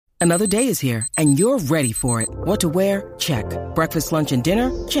Another day is here, and you're ready for it. What to wear? Check. Breakfast, lunch, and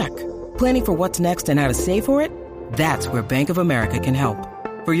dinner? Check. Planning for what's next and how to save for it? That's where Bank of America can help.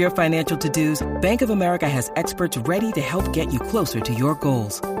 For your financial to-dos, Bank of America has experts ready to help get you closer to your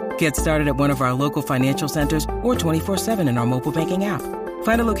goals. Get started at one of our local financial centers or 24/7 in our mobile banking app.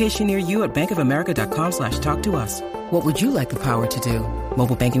 Find a location near you at bankofamerica.com/talktous. What would you like the power to do?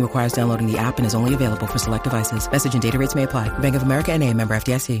 Mobile banking requires downloading the app and is only available for select devices. Message and data rates may apply. Bank of America N.A., member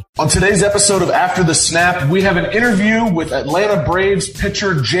FDIC. On today's episode of After the Snap, we have an interview with Atlanta Braves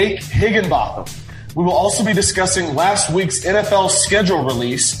pitcher Jake Higginbotham. We will also be discussing last week's NFL schedule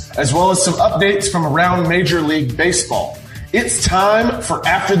release, as well as some updates from around Major League Baseball. It's time for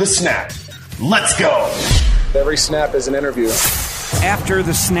After the Snap. Let's go. Every snap is an interview. After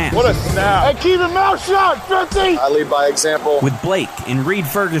the Snap. What a snap. Hey, keep your mouth shut, 50! I lead by example. With Blake and Reed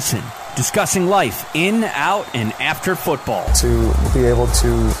Ferguson, discussing life in, out, and after football. To be able to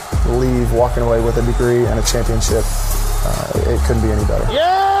leave walking away with a degree and a championship, it couldn't be any better.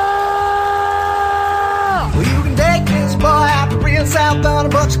 Yeah! Well, you can take this boy out the real South Down,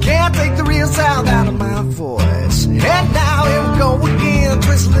 but you can't take the real South out of my voice. And now here we go again,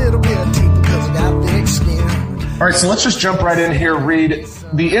 twist a little bit of teeth because I got thick skin. All right, so let's just jump right in here, Reed.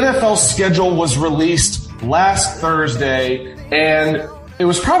 The NFL schedule was released last Thursday, and it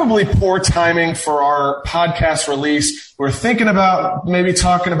was probably poor timing for our podcast release. We're thinking about maybe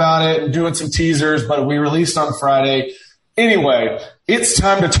talking about it and doing some teasers, but we released on Friday. Anyway, it's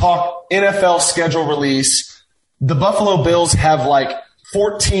time to talk NFL schedule release. The Buffalo Bills have like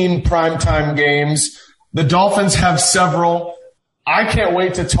 14 primetime games. The Dolphins have several. I can't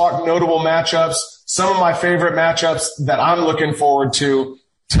wait to talk notable matchups. Some of my favorite matchups that I'm looking forward to.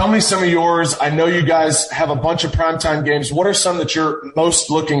 Tell me some of yours. I know you guys have a bunch of primetime games. What are some that you're most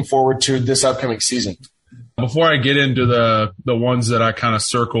looking forward to this upcoming season? Before I get into the ones that I kind of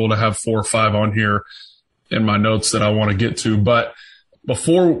circled, I have 4 or 5 on here in my notes that I want to get to. But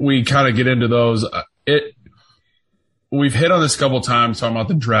before we kind of get into those, we've hit on this a couple of times talking about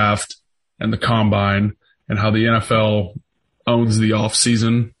the draft and the combine and how the NFL owns the off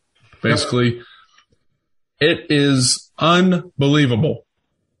season, basically. Yep. It is unbelievable.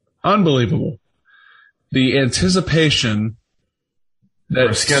 Unbelievable. The anticipation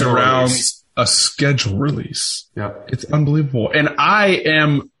that surrounds a schedule release. Yep. It's unbelievable. And I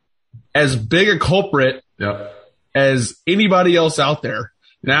am as big a culprit as anybody else out there.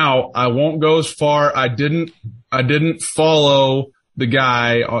 Now, I won't go as far. I didn't follow the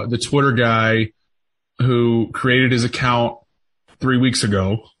guy, the Twitter guy who created his account 3 weeks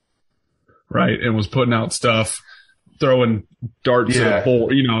ago. Right, and was putting out stuff, throwing darts at a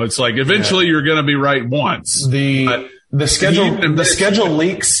pole. You know, it's like eventually you're going to be right once. The schedule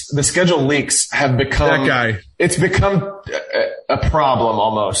leaks have become that guy. It's become a problem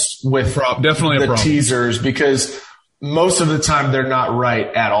almost with definitely the teasers because most of the time they're not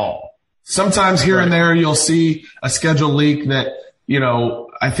right at all. Sometimes here and there you'll see a schedule leak that, you know,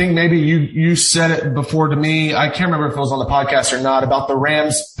 I think maybe you said it before to me. I can't remember if it was on the podcast or not about the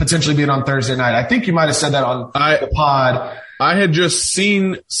Rams potentially being on Thursday night. I think you might have said that on the pod. I had just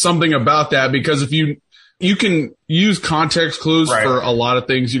seen something about that because if you can use context clues for a lot of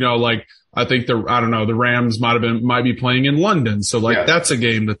things, you know, like I think the Rams might be playing in London. So like that's a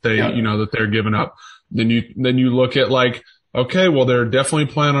game that they, you know, that they're giving up. Then you look at like, okay, well, they're definitely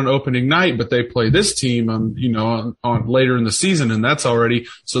playing on opening night, but they play this team on on later in the season, and that's already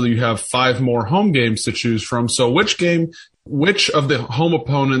so that you have 5 more home games to choose from. So which of the home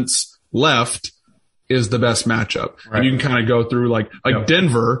opponents left is the best matchup? Right. And you can kind of go through like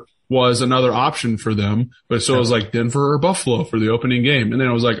Denver was another option for them, but so it was like Denver or Buffalo for the opening game. And then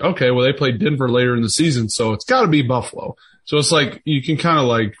it was like, okay, well, they played Denver later in the season, so it's got to be Buffalo. So it's like you can kind of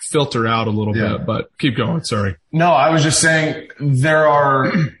like filter out a little bit, but keep going. Sorry. No, I was just saying there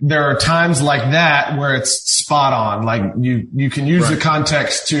are times like that where it's spot on. Like you can use the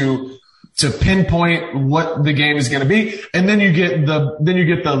context to pinpoint what the game is going to be, and then you get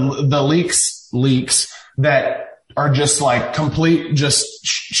the leaks that are just like complete, just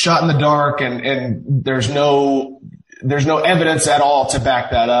shot in the dark, and there's no evidence at all to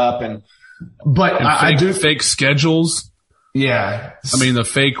back that up. But I do fake schedules. Yeah. I mean, the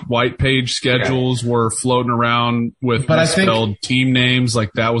fake white page schedules were floating around with misspelled team names.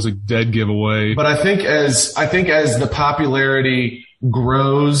 Like that was a dead giveaway. But I think as the popularity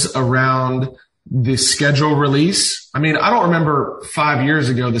grows around the schedule release, I mean, I don't remember 5 years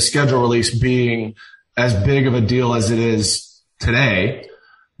ago the schedule release being as big of a deal as it is today.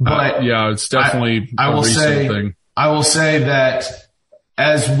 But it's definitely a recent thing. I will say that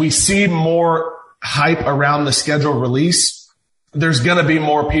as we see more hype around the schedule release, there's going to be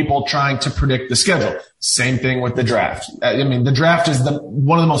more people trying to predict the schedule. Same thing with the draft. I mean, the draft is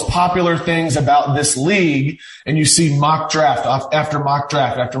one of the most popular things about this league. And you see mock draft after mock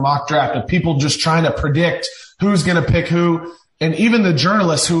draft after mock draft of people just trying to predict who's going to pick who. And even the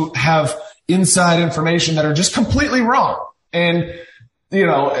journalists who have inside information that are just completely wrong. And,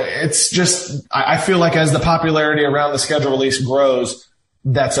 it's just, I feel like as the popularity around the schedule release grows,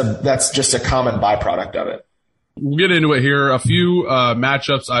 that's just a common byproduct of it. We'll get into it here. A few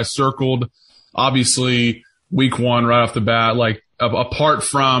matchups I circled. Obviously, week 1 right off the bat, like apart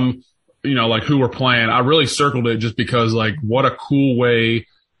from, like who we're playing, I really circled it just because like what a cool way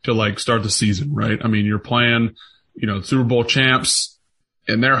to like start the season, right? I mean, you're playing, Super Bowl champs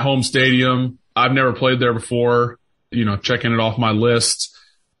in their home stadium. I've never played there before, checking it off my list.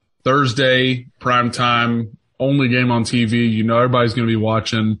 Thursday, primetime, only game on TV. Everybody's going to be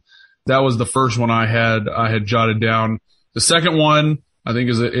watching. That was the first one I had jotted down. The second one, I think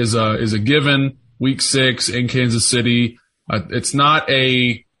is a given. Week 6 in Kansas City. It's not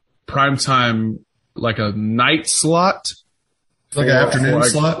a primetime, like a night slot. Like an afternoon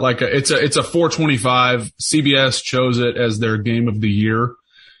slot? It's a 4:25. CBS chose it as their game of the year,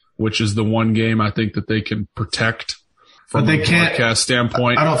 which is the one game I think that they can protect from a broadcast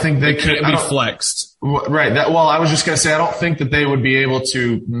standpoint. I don't think they can't be flexed. Right. I was just going to say, I don't think that they would be able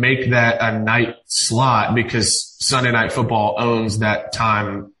to make that a night slot because Sunday Night Football owns that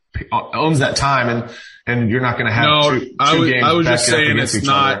time, and you're not going to have two games. I was just saying it's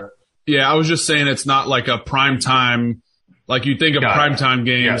not. Other. Yeah, I was just saying it's not like a prime time. Like you think of primetime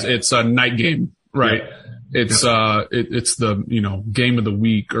games, it's a night game, right? Yep. It's it's the game of the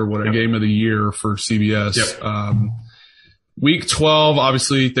week or whatever, game of the year for CBS. Yep. Week 12,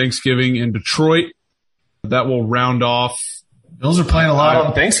 obviously Thanksgiving in Detroit. That will round off. Bills are playing a lot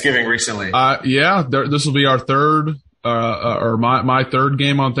on Thanksgiving recently. This will be our third or my third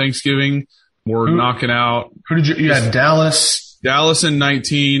game on Thanksgiving. We're knocking out. Who did you had Dallas? Dallas in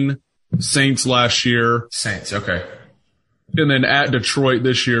 19, Saints last year. Saints, okay. And then at Detroit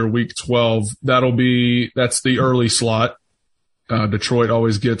this year, week 12, that's the early slot. Detroit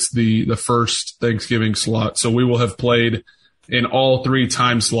always gets the first Thanksgiving slot. So we will have played in all 3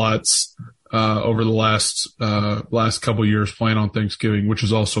 time slots, over the last couple years playing on Thanksgiving, which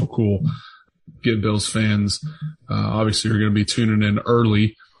is also cool. Get Bills fans, obviously are going to be tuning in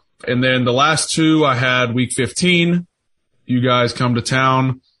early. And then the last 2 I had week 15. You guys come to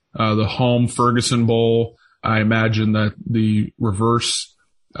town, the home Ferguson Bowl. I imagine that the reverse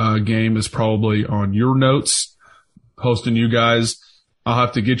game is probably on your notes, hosting you guys. I'll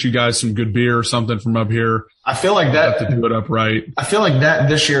have to get you guys some good beer or something from up here. I feel like that have to do it upright. I feel like that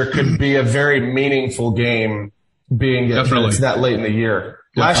this year could be a very meaningful game, being that it's that late in the year.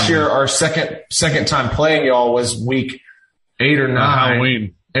 Definitely. Last year, our second time playing y'all was week 8 or 9,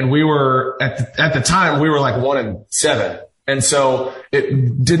 Halloween, and we were at the time we were like 1-7, and so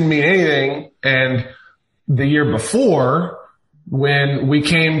it didn't mean anything. And the year before, when we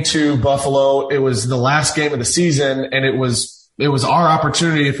came to Buffalo, it was the last game of the season, and it was our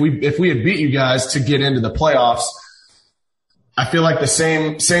opportunity if we had beat you guys to get into the playoffs. I feel like the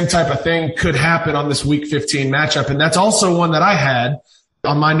same type of thing could happen on this week 15 matchup, and that's also one that I had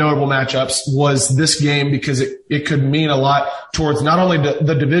on my notable matchups was this game because it could mean a lot towards not only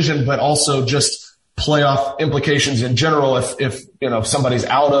the division but also just playoff implications in general. If somebody's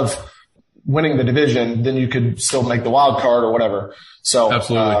out of winning the division, then you could still make the wild card or whatever. So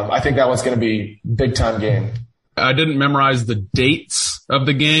absolutely. I think that one's going to be big time game. I didn't memorize the dates of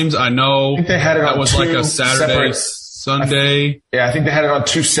the games. I think they had it that was like a Saturday, Sunday. I think they had it on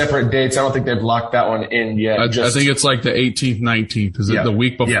 2 separate dates. I don't think they've locked that one in yet. I think it's like the 18th, 19th. Is it the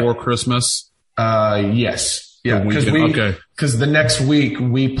week before Christmas? Yes. Yeah. Because the next week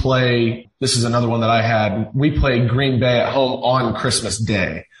we play, this is another one that I had, we play Green Bay at home on Christmas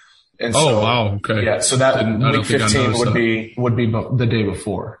Day. And wow. Okay. Yeah. So that week 15 would be the day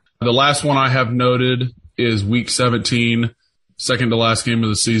before. The last one I have noted is week 17, second to last game of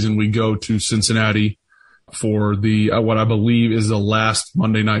the season. We go to Cincinnati for the what I believe is the last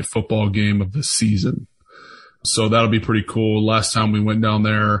Monday Night Football game of the season. So that'll be pretty cool. Last time we went down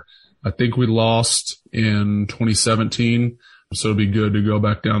there, I think we lost in 2017. So it'll be good to go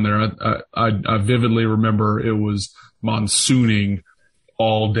back down there. I vividly remember it was monsooning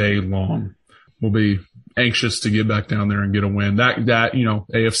all day long. We'll be anxious to get back down there and get a win. That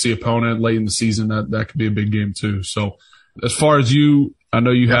AFC opponent late in the season, that could be a big game too. So as far as you, I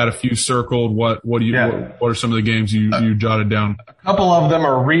know you had a few circled. What are some of the games you jotted down? A couple of them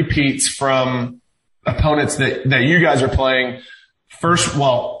are repeats from opponents that you guys are playing.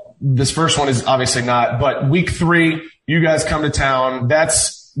 This first one is obviously not, but week 3, You guys come to town.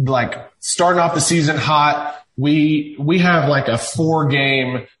 That's like starting off the season hot. We have like a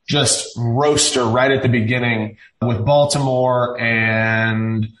 4-game just roaster right at the beginning with Baltimore,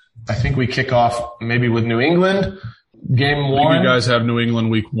 and I think we kick off maybe with New England. Game 1. You guys have New England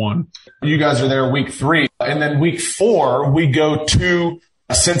week 1. You guys are there week 3. And then week 4, we go to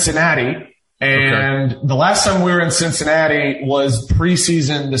Cincinnati. And the last time we were in Cincinnati was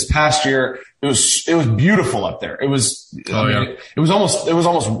preseason this past year. It was beautiful up there. It was, it was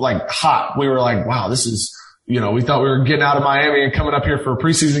almost like hot. We were like, wow, this is, we thought we were getting out of Miami and coming up here for a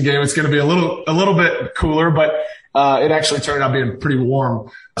preseason game. It's going to be a little bit cooler, but, it actually turned out being pretty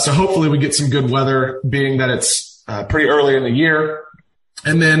warm. So hopefully we get some good weather, being that it's pretty early in the year.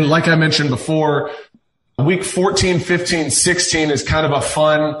 And then, like I mentioned before, week 14, 15, 16 is kind of a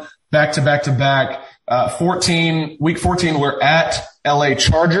fun back to back to back. Week 14, we're at LA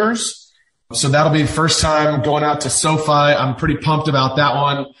Chargers. So that'll be the first time going out to SoFi. I'm pretty pumped about that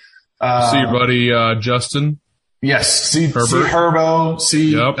one. See your buddy, Justin. Yes. See Herbo,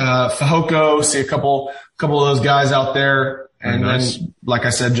 see, Fajoko, see a couple of those guys out there. And then, like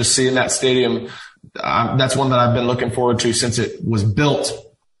I said, just seeing that stadium, that's one that I've been looking forward to since it was built.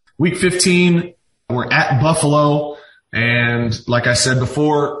 Week 15, we're at Buffalo. And like I said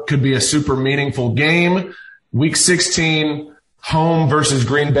before, could be a super meaningful game. Week 16, home versus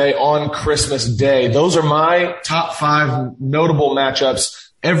Green Bay on Christmas Day. Those are my top 5 notable matchups.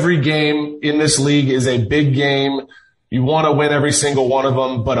 Every game in this league is a big game. You want to win every single one of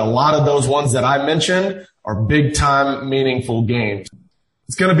them, but a lot of those ones that I mentioned are big time, meaningful games.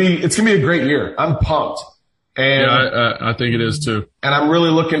 It's going to be a great year. I'm pumped. And I think it is too. And I'm really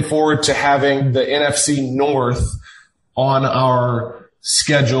looking forward to having the NFC North on our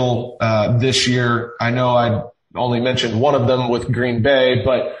schedule this year. I know I only mentioned one of them with Green Bay,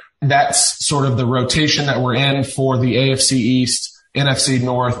 but that's sort of the rotation that we're in for the AFC East, NFC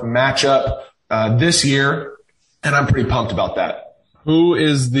North matchup this year, and I'm pretty pumped about that. Who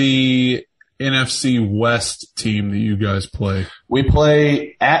is the NFC West team that you guys play? We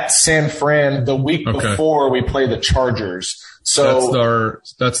play at San Fran the week before we play the Chargers. So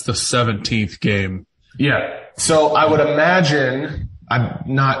that's the 17th game. Yeah. So I would imagine, I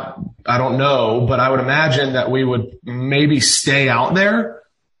don't know, but I would imagine that we would maybe stay out there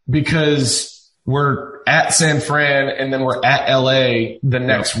because we're at San Fran and then we're at LA the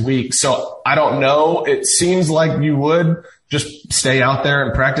next week. So I don't know. It seems like you would just stay out there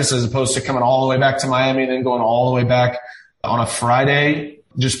and practice as opposed to coming all the way back to Miami and then going all the way back on a Friday,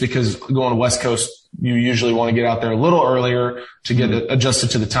 just because going to West Coast, you usually want to get out there a little earlier to get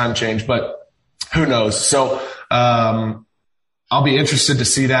adjusted to the time change, but who knows? So, I'll be interested to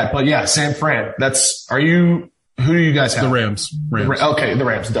see that, but yeah, San Fran, who do you guys have? The Rams. Okay. The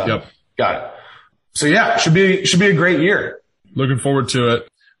Rams. Done. Yep. Got it. So yeah, should be a great year. Looking forward to it.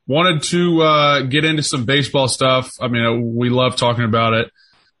 Wanted to, get into some baseball stuff. I mean, we love talking about it.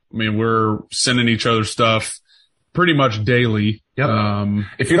 I mean, we're sending each other stuff pretty much daily. Yep.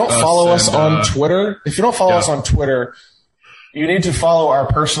 If you don't follow us on Twitter, you need to follow our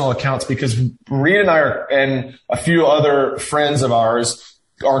personal accounts because Reed and I and a few other friends of ours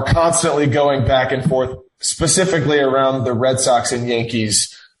are constantly going back and forth, specifically around the Red Sox and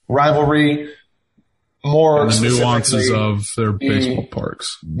Yankees rivalry. More and the nuances of their baseball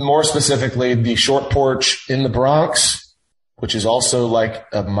parks. More specifically, the short porch in the Bronx, which is also like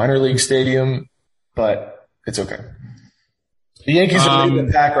a minor league stadium, but it's okay. The Yankees are leading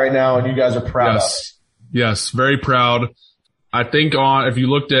the pack right now, and you guys are proud of it. Yes, very proud. I think if you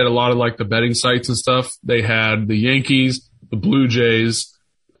looked at a lot of like the betting sites and stuff, they had the Yankees, the Blue Jays,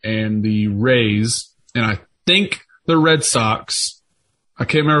 and the Rays, and I think the Red Sox. I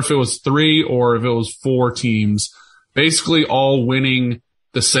can't remember if it was 3 or if it was 4 teams, basically all winning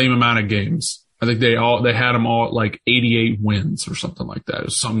the same amount of games. I think they had them all at like 88 wins or something like that. It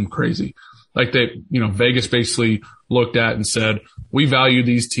was something crazy. Like Vegas basically looked at and said, we value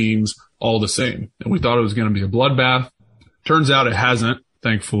these teams all the same. And we thought it was going to be a bloodbath. Turns out it hasn't,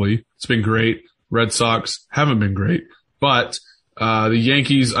 thankfully. It's been great. Red Sox haven't been great. But the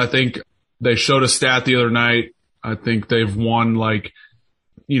Yankees, I think they showed a stat the other night. I think they've won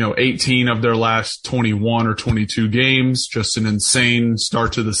 18 of their last 21 or 22 games. Just an insane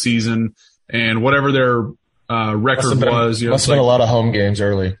start to the season. And whatever their record was. Must have been a lot of home games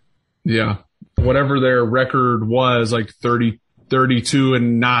early. Yeah. Whatever their record was, like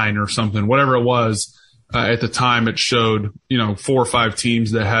 32-9 or something, whatever it was. At the time, it showed, 4 or 5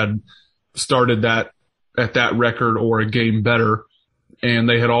 teams that had started that at that record or a game better, and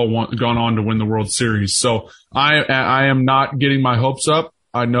they had all gone on to win the World Series. So I am not getting my hopes up.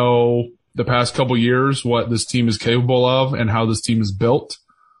 I know the past couple years what this team is capable of and how this team is built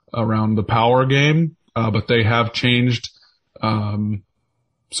around the power game. But they have changed.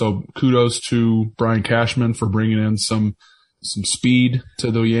 So kudos to Brian Cashman for bringing in some speed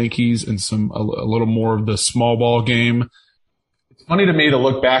to the Yankees and a little more of the small ball game. It's funny to me to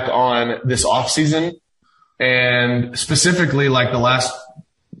look back on this offseason and specifically like the last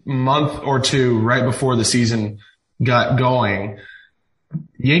month or two right before the season got going.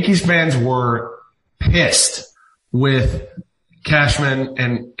 Yankees fans were pissed with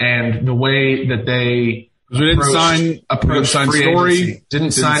Cashman and the way that they approached free agency.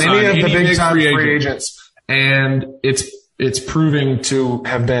 Didn't sign any of the big time free agents. And it's proving to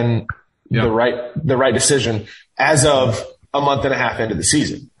have been the right decision as of a month and a half into the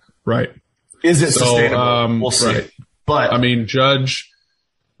season. Right. Is it sustainable? We'll see. Right. But I mean, Judge,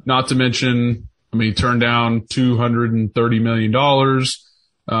 not to mention, turned down $230 million.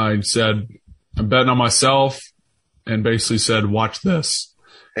 He said, I'm betting on myself, and basically said, watch this.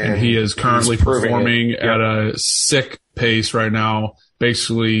 And he is currently performing at a sick pace right now,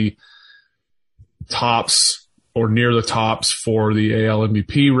 basically tops or near the tops for the AL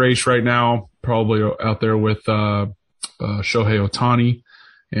MVP race right now, probably out there with Shohei Ohtani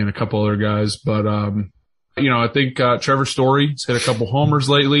and a couple other guys. But, I think Trevor Story's hit a couple homers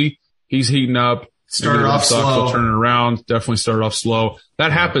lately. He's heating up. Started off slow. Turn it around. Definitely started off slow.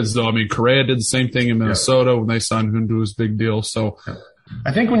 That happens, though. Correa did the same thing in Minnesota when they signed him to his big deal. So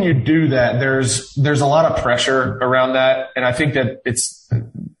I think when you do that, there's a lot of pressure around that. And I think that it's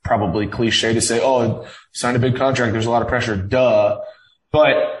probably cliche to say, oh, signed a big contract. There's a lot of pressure. Duh.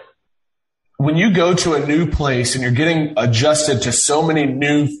 But when you go to a new place and you're getting adjusted to so many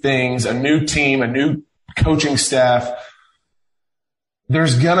new things, a new team, a new coaching staff,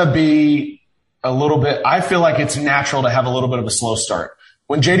 there's going to be a little bit, I feel like it's natural to have a little bit of a slow start.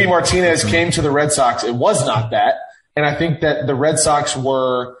 When JD Martinez came to the Red Sox, it was not that. And I think that Red Sox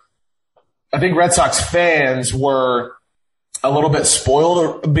fans were a little bit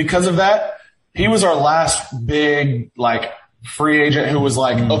spoiled because of that. He was our last big, free agent who was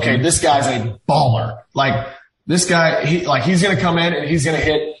okay, this guy's a baller. This guy, he's going to come in and he's going to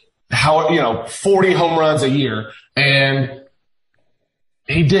hit 40 home runs a year. And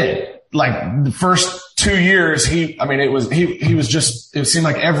he did. The first 2 years, it seemed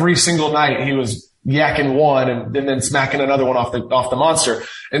like every single night he was yakking one and then smacking another one off the monster.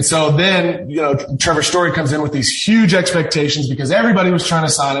 And so then, Trevor Story comes in with these huge expectations because everybody was trying to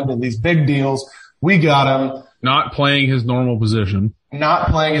sign him to these big deals. We got him. Not playing his normal position. He's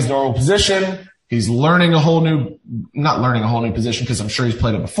learning not learning a whole new position because I'm sure he's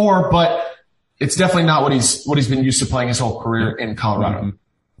played it before, but it's definitely not what he's been used to playing his whole career in Colorado. Mm-hmm.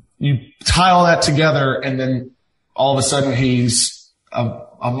 You tie all that together and then all of a sudden he's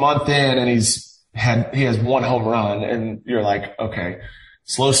a month in and he has one home run and you're like, okay,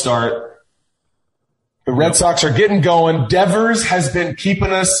 slow start. The Red Sox are getting going. Devers has been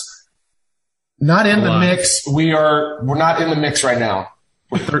keeping us not in the mix. We're not in the mix right now.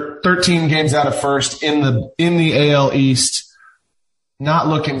 We're 13 games out of first in the AL East. Not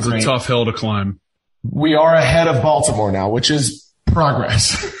looking great. It's a tough hill to climb. We are ahead of Baltimore now, which is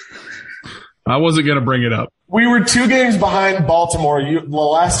progress. I wasn't going to bring it up. We were 2 games behind Baltimore.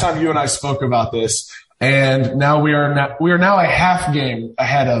 Last time you and I spoke about this, and now we are now a half game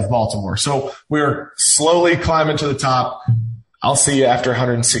ahead of Baltimore. So we're slowly climbing to the top. I'll see you after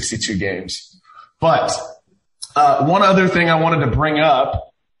 162 games. But one other thing I wanted to bring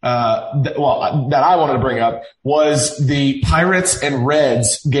up, that I wanted to bring up was the Pirates and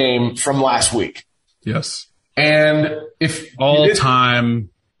Reds game from last week. Yes. And if all-time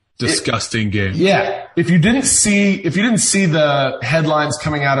disgusting game. Yeah. If you didn't see the headlines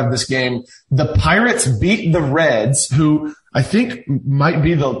coming out of this game, the Pirates beat the Reds, who I think might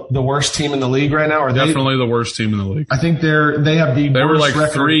be the worst team in the league right now. Or definitely the worst team in the league. I think they have the They were worst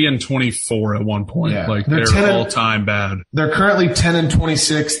record. 3-24 at one point. Yeah. They're all-time bad. They're currently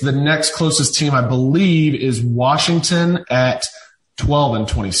 10-26. The next closest team, I believe, is Washington at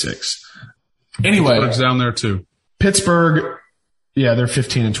 12-26. Anyway. Pittsburgh's down there too. Pittsburgh. Yeah, they're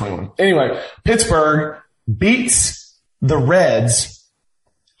 15-21. Anyway, Pittsburgh beats the Reds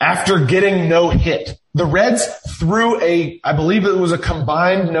after getting no hit. The Reds threw I believe it was a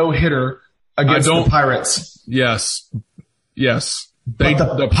combined no-hitter against the Pirates. Yes.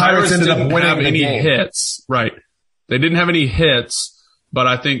 The Pirates ended up winning have any game. Hits. Right. They didn't have any hits, but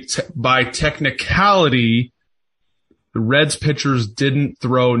I think by technicality, the Reds pitchers didn't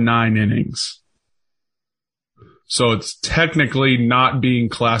throw 9 innings. So it's technically not being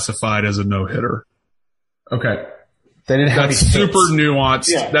classified as a no-hitter. Okay. That's super nuanced.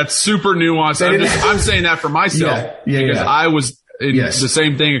 Yeah. That's super nuanced. I'm saying that for myself because I was in the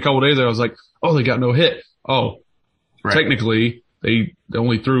same thing a couple of days ago. I was like, oh, they got no hit. Oh, technically they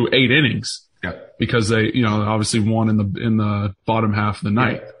only threw 8 innings because they, obviously won in the bottom half of the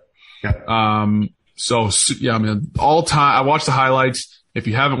night. All time. I watched the highlights. If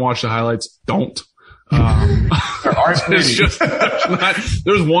you haven't watched the highlights, don't. It's just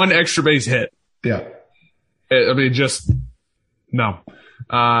there's one extra base hit. Yeah. No.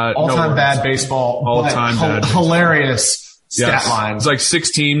 All-time bad baseball. All-time bad. Hilarious stat line. It's like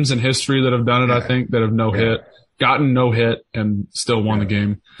 6 teams in history that have done it, I think, that have gotten no hit and still won the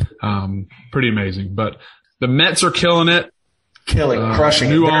game. Pretty amazing. But the Mets are killing it. Crushing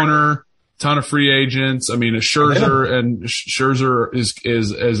new owner, ton of free agents. I mean, Scherzer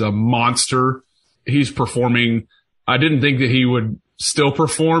is a monster. He's performing. I didn't think that he would still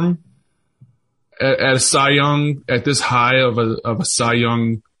perform at a Cy Young, at this high of a Cy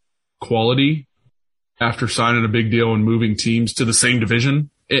Young quality after signing a big deal and moving teams to the same division,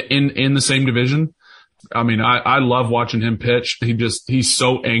 in the same division. I mean, I love watching him pitch. He's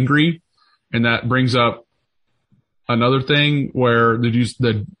so angry. And that brings up another thing where I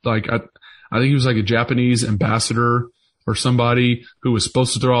think he was like a Japanese ambassador or somebody who was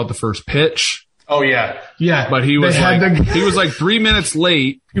supposed to throw out the first pitch. Oh yeah. Yeah. But he was like 3 minutes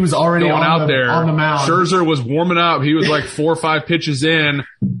late. He was already going out there on the mound. Scherzer was warming up. He was like 4 or 5 pitches in,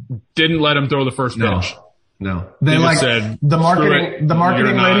 didn't let him throw the first pitch. No. They said the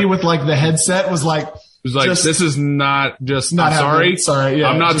marketing lady with like the headset was like, this is not just, I'm sorry. Sorry. Yeah.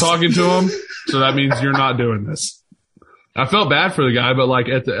 I'm not talking to him. So that means you're not doing this. I felt bad for the guy, but like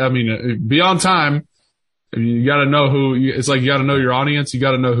be on time. You got to know it's like you got to know your audience. You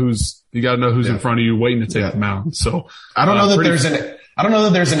got to know who's in front of you waiting to take the mound. So I don't know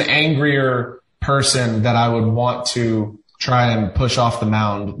that there's an angrier person that I would want to try and push off the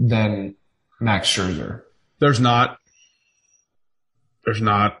mound than Max Scherzer. There's not.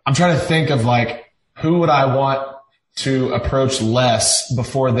 I'm trying to think of like, who would I want to approach less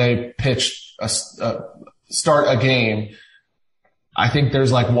before they pitch start a game? I think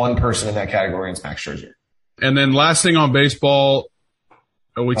there's like one person in that category, and it's Max Scherzer. And then last thing on baseball,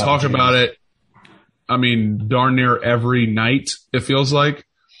 we talk about it. I mean, darn near every night, it feels like.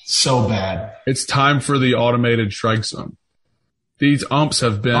 So bad. It's time for the automated strike zone. These umps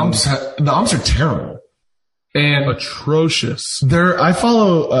have been. The umps are terrible. And atrocious. I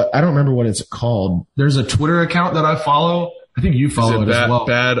follow, I don't remember what it's called. There's a Twitter account that I follow. I think you follow it as well.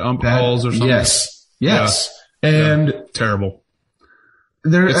 Bad ump calls or something? Yes. Yeah. And terrible.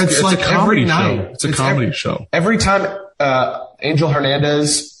 It's like every night. It's a comedy show. Every time, Angel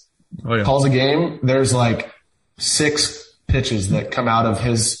Hernandez calls a game, there's like 6 pitches that come out of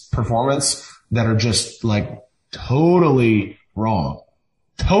his performance that are just like totally wrong.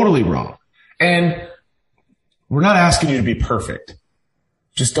 Totally wrong. And we're not asking you to be perfect.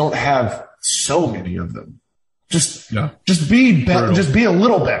 Just don't have so many of them. Just be better. Just be a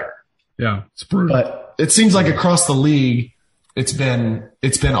little better. Yeah, it's brutal. But it seems like across the league, it's been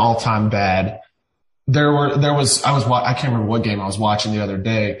all time bad. I can't remember what game I was watching the other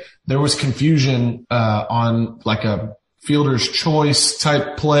day. There was confusion, on like a fielder's choice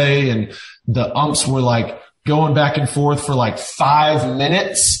type play, and the umps were like going back and forth for like 5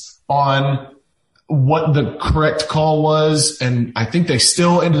 minutes on what the correct call was. And I think they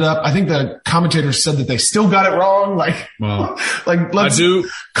still ended up, I think the commentators said that they still got it wrong.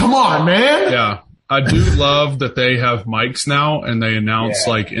 Come on, man. Yeah. I do love that they have mics now and they announce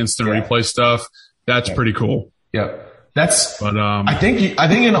like instant replay stuff. That's pretty cool. Yeah. I think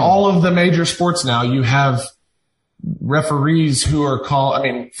in all of the major sports now, you have referees who are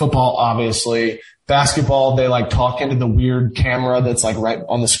football, obviously, basketball, they like talk into the weird camera that's like right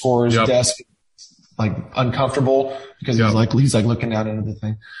on the scorer's desk. Like uncomfortable because he's looking down into the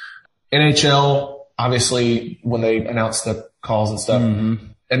thing. NHL, obviously, when they announce the calls and stuff,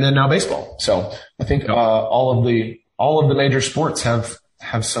 and then now baseball. So I think all of the major sports have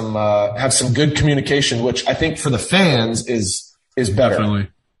some good communication, which I think for the fans is better.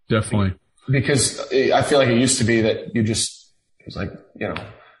 Definitely. Because I feel like it used to be that just take your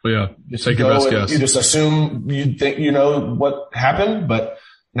best guess. You just assume you think you know what happened, but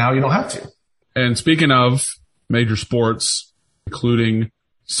now you don't have to. And speaking of major sports, including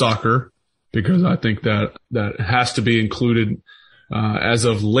soccer, because I think that has to be included as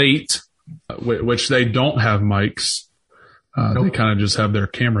of late, which they don't have mics. They kind of just have their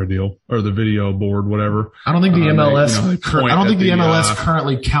camera deal or the video board, whatever. I don't think the MLS. MLS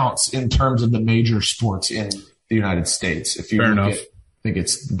currently counts in terms of the major sports in the United States. If you fair enough. I think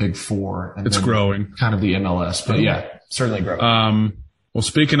it's the Big Four. And it's growing. Kind of the MLS, but yeah. certainly grow. Well,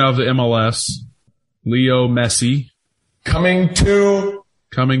 speaking of the MLS, Leo Messi coming to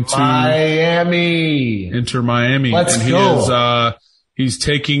Miami. Enter Miami. Let's and go. He's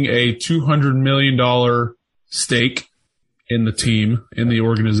taking a $200 million stake in the team, in the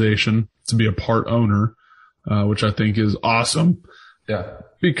organization, to be a part owner, which I think is awesome. Yeah.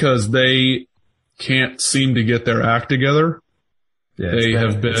 Because they can't seem to get their act together. Yeah,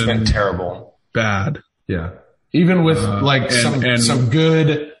 it's been terrible. Bad. Yeah. Even with some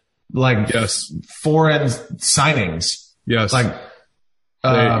good foreign signings. Yes. Like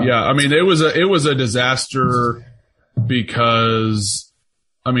I mean it was a disaster because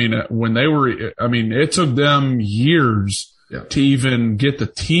it took them years to even get the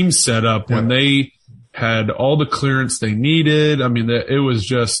team set up when they had all the clearance they needed. I mean it was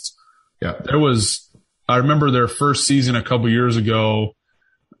just I remember their first season a couple years ago.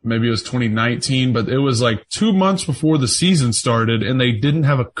 Maybe it was 2019, but it was like 2 months before the season started and they didn't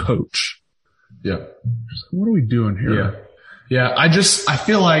have a coach. Yeah. What are we doing here? Yeah. I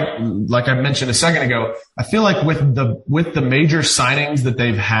feel like I mentioned a second ago, I feel like with the major signings that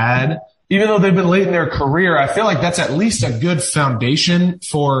they've had, even though they've been late in their career, I feel like that's at least a good foundation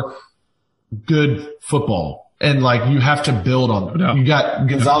for good football. And you have to build on them. No. You got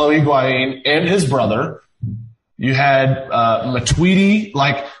Gonzalo Higuain and his brother. You had Matuidi.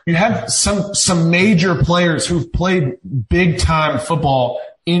 You have some major players who've played big time football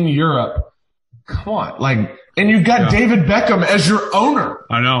in Europe. Come on, and you've got David Beckham as your owner.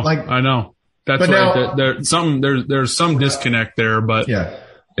 I know. I know. That's right. There's some disconnect there, but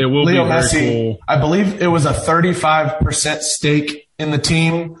it will Leo be very Messi, cool. I believe it was a 35% stake in the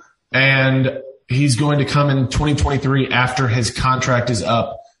team, and he's going to come in 2023 after his contract is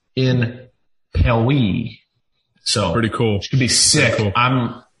up in Paris. So pretty cool. It should be sick. Cool.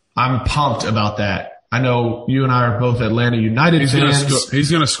 I'm pumped about that. I know you and I are both Atlanta United fans.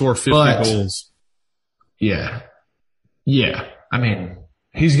 He's going to score 50 goals. Yeah. Yeah. I mean,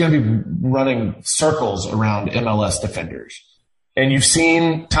 he's going to be running circles around MLS defenders. And you've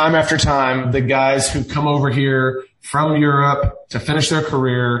seen time after time the guys who come over here from Europe to finish their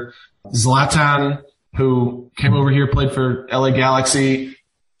career. Zlatan, who came over here, played for LA Galaxy,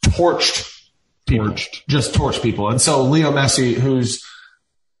 torched people. And so Leo Messi, who's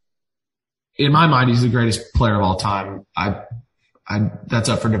in my mind, he's the greatest player of all time. That's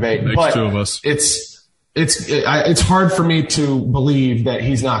up for debate. Makes two of us. It's hard for me to believe that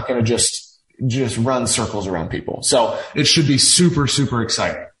he's not going to just run circles around people. So it should be super, super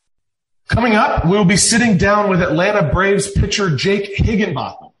exciting. Coming up, we'll be sitting down with Atlanta Braves pitcher Jake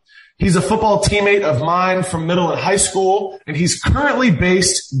Higginbotham. He's a football teammate of mine from middle and high school, and he's currently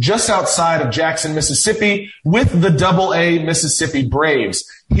based just outside of Jackson, Mississippi with the Double-A Mississippi Braves.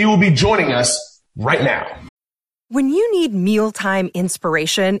 He will be joining us right now. When you need mealtime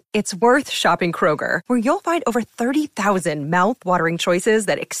inspiration, it's worth shopping Kroger, where you'll find over 30,000 mouth-watering choices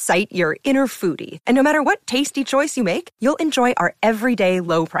that excite your inner foodie. And no matter what tasty choice you make, you'll enjoy our everyday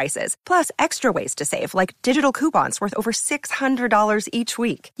low prices, plus extra ways to save, like digital coupons worth over $600 each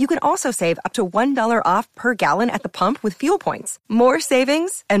week. You can also save up to $1 off per gallon at the pump with fuel points. More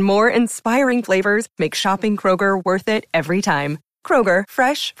savings and more inspiring flavors make shopping Kroger worth it every time. Kroger,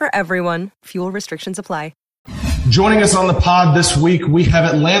 fresh for everyone. Fuel restrictions apply. Joining us on the pod this week, we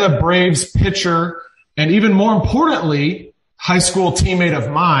have Atlanta Braves pitcher and even more importantly, high school teammate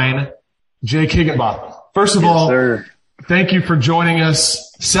of mine, Jake Higginbotham. First of all, thank you for joining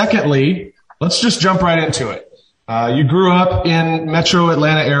us. Secondly, let's just jump right into it. You grew up in Metro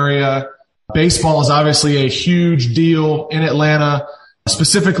Atlanta area. Baseball is obviously a huge deal in Atlanta,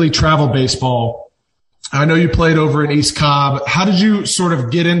 specifically travel baseball. I know you played over in East Cobb. How did you sort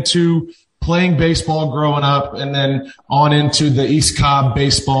of get into playing baseball growing up and then on into the East Cobb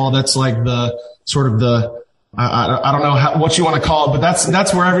baseball? That's like the sort of I don't know what you want to call it, but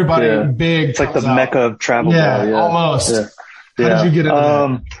that's where everybody big. It's like the mecca of travel ball. Yeah, almost. Yeah. How did you get into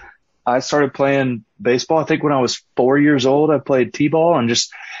that? I started playing baseball, I think when I was 4 years old. I played T-ball and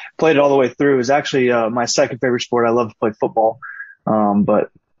just played it all the way through. It was actually my second favorite sport. I love to play football.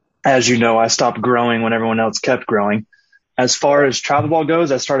 But as you know, I stopped growing when everyone else kept growing. As far as travel ball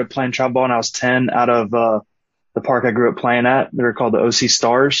goes, I started playing travel ball when I was 10 out of the park I grew up playing at. They were called the OC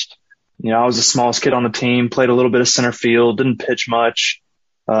Stars. I was the smallest kid on the team, played a little bit of center field, didn't pitch much,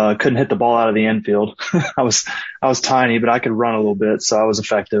 couldn't hit the ball out of the infield. I was tiny, but I could run a little bit, so I was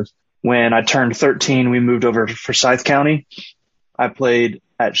effective. When I turned 13, we moved over to Forsyth County. I played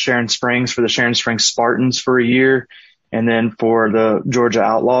at Sharon Springs for the Sharon Springs Spartans for a year, and then for the Georgia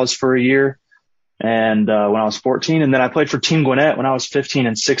Outlaws for a year. And when I was 14, and then I played for Team Gwinnett when I was 15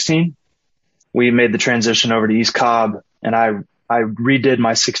 and 16. we made the transition over to East Cobb, and I redid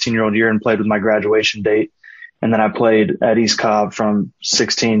my 16-year-old year and played with my graduation date. And then I played at East Cobb from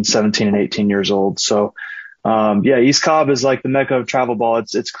 16, 17, and 18 years old. So, East Cobb is like the mecca of travel ball.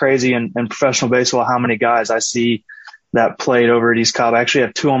 It's crazy in professional baseball how many guys I see that played over at East Cobb. I actually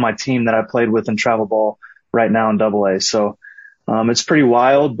have 2 on my team that I played with in travel ball right now in AA. So, it's pretty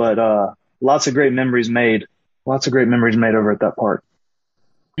wild, but, lots of great memories made over at that park.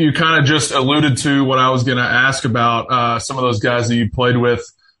 You kind of just alluded to what I was going to ask about, some of those guys that you played with.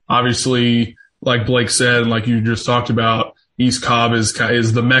 Obviously, like Blake said, and like you just talked about, East Cobb is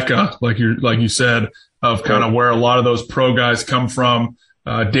the mecca, like you said, of kind of where a lot of those pro guys come from.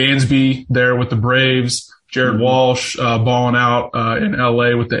 Dansby there with the Braves, Jared Walsh, balling out, in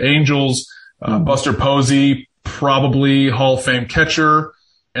LA with the Angels, Buster Posey, probably Hall of Fame catcher.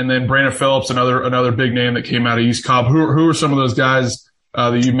 And then Brandon Phillips, another big name that came out of East Cobb. Who are some of those guys,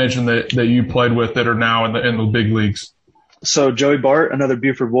 that you mentioned that you played with that are now in the big leagues? So Joey Bart, another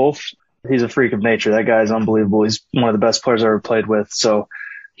Buford Wolf. He's a freak of nature. That guy is unbelievable. He's one of the best players I ever played with. So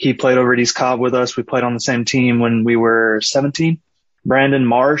he played over at East Cobb with us. We played on the same team when we were 17. Brandon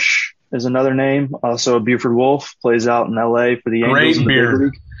Marsh is another name. Also a Buford Wolf, plays out in LA for the Angels. Great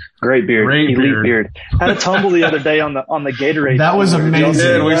beard. Great beard. Elite beard. Had a tumble the other day on the Gatorade. That was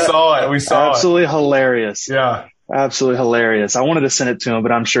amazing. We saw it. Absolutely hilarious. Yeah. Absolutely hilarious. I wanted to send it to him,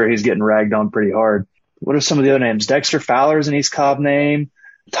 but I'm sure he's getting ragged on pretty hard. What are some of the other names? Dexter Fowler is an East Cobb name.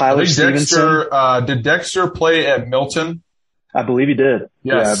 Tyler Stevenson. Did Dexter play at Milton? I believe he did.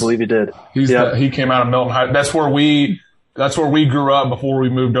 Yes. Yeah, I believe he did. He came out of Milton High. That's where we grew up before we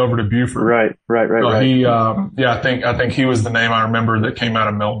moved over to Buford. Right. So I think he was the name I remember that came out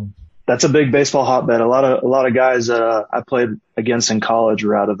of Milton. That's a big baseball hotbed. A lot of guys I played against in college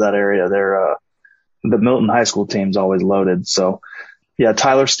were out of that area. The Milton High School team's always loaded. So yeah,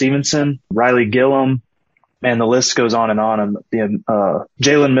 Tyler Stevenson, Riley Gillum, and the list goes on and on.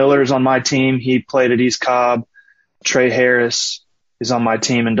 Jalen Miller's on my team. He played at East Cobb. Trey Harris is on my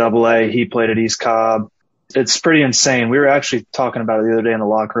team in AA. He played at East Cobb. It's pretty insane. We were actually talking about it the other day in the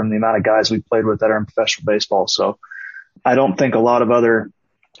locker room, the amount of guys we played with that are in professional baseball. So I don't think a lot of other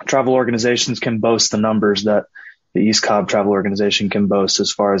travel organizations can boast the numbers that the East Cobb travel organization can boast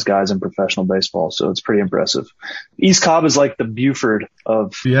as far as guys in professional baseball. So it's pretty impressive. East Cobb is like the Buford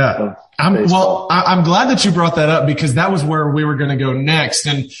of baseball. I'm glad that you brought that up because that was where we were going to go next.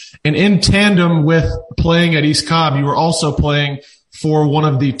 And in tandem with playing at East Cobb, you were also playing for one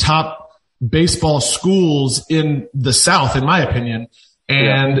of the top baseball schools in the South, in my opinion.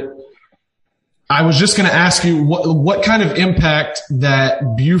 And I was just going to ask you what kind of impact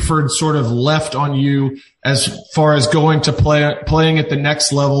that Buford sort of left on you as far as going to playing at the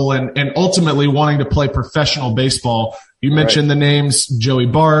next level and ultimately wanting to play professional baseball. You mentioned the names Joey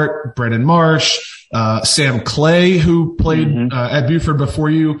Bart, Brandon Marsh, Sam Clay, who played at Buford before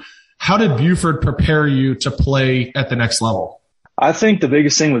you. How did Buford prepare you to play at the next level? I think the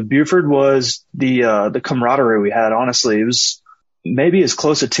biggest thing with Buford was the camaraderie we had. Honestly, it was maybe as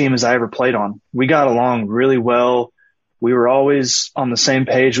close a team as I ever played on. We got along really well. We were always on the same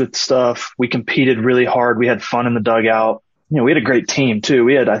page with stuff. We competed really hard. We had fun in the dugout. We had a great team too.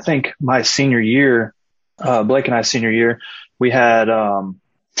 We had, I think my senior year, Blake and I senior year, we had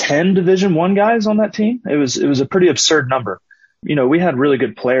 10 Division I guys on that team. It was a pretty absurd number. We had really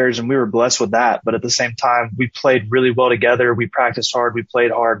good players and we were blessed with that. But at the same time, we played really well together. We practiced hard. We played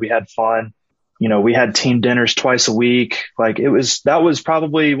hard. We had fun. We had team dinners twice a week. That was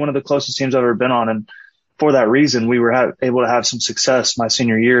probably one of the closest teams I've ever been on. And for that reason, we were able to have some success my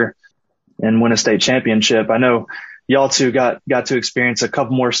senior year and win a state championship. I know y'all two got to experience a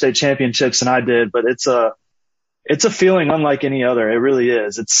couple more state championships than I did, but it's a feeling unlike any other. It really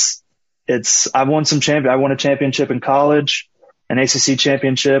is. I won I won a championship in college, an ACC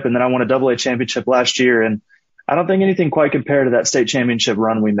championship, and then I won a AA championship last year. And I don't think anything quite compared to that state championship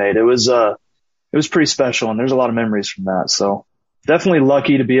run we made. It was pretty special, and there's a lot of memories from that. So definitely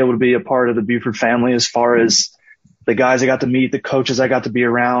lucky to be able to be a part of the Buford family as far as the guys I got to meet, the coaches I got to be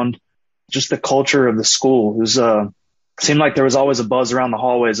around, just the culture of the school. It was, seemed like there was always a buzz around the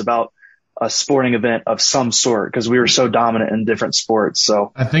hallways about a sporting event of some sort because we were so dominant in different sports.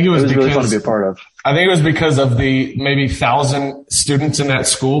 So I think it was really fun to be a part of. I think it was because of the maybe 1,000 students in that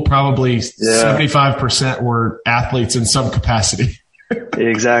school. Probably 75% were athletes in some capacity.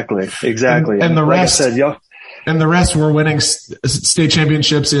 Exactly. And the rest, and the rest were winning state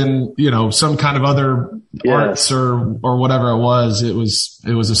championships in, some kind of other arts or whatever it was. It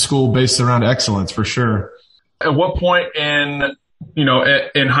was a school based around excellence for sure. At what point in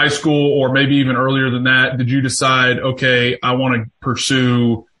high school or maybe even earlier than that, did you decide, okay, I want to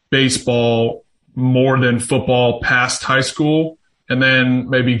pursue baseball more than football past high school, and then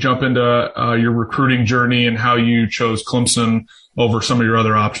maybe jump into your recruiting journey and how you chose Clemson over some of your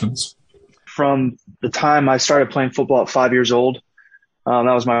other options. From the time I started playing football at 5 years old, that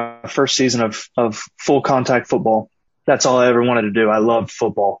was my first season of full contact football. That's all I ever wanted to do. I loved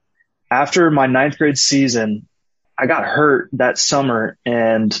football. After my 9th grade season, I got hurt that summer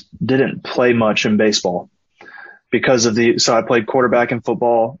and didn't play much in baseball so I played quarterback in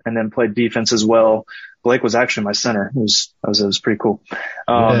football and then played defense as well. Blake was actually my center. It was pretty cool.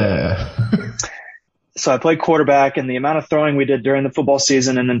 So I played quarterback, and the amount of throwing we did during the football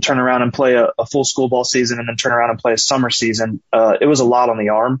season and then turn around and play a full school ball season and then turn around and play a summer season, it was a lot on the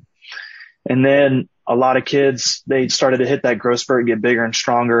arm. And then a lot of kids, they started to hit that growth spurt, get bigger and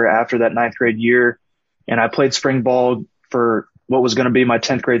stronger after that 9th grade year. And I played spring ball for what was going to be my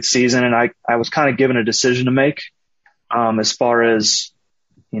 10th grade season. And I was kind of given a decision to make, as far as,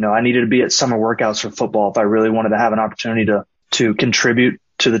 I needed to be at summer workouts for football if I really wanted to have an opportunity to contribute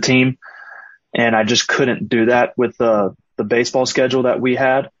to the team. And I just couldn't do that with the baseball schedule that we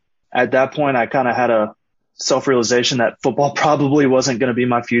had. At that point, I kind of had a self-realization that football probably wasn't going to be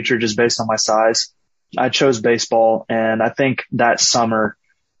my future just based on my size. I chose baseball, and I think that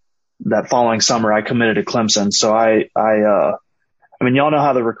following summer, I committed to Clemson. So I mean, y'all know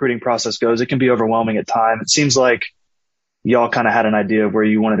how the recruiting process goes. It can be overwhelming at times. It seems like y'all kind of had an idea of where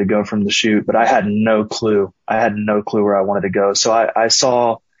you wanted to go from the shoot, but I had no clue. I had no clue where I wanted to go. So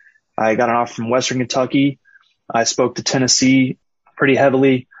I got an offer from Western Kentucky. I spoke to Tennessee pretty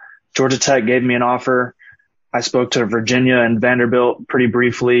heavily. Georgia Tech gave me an offer. I spoke to Virginia and Vanderbilt pretty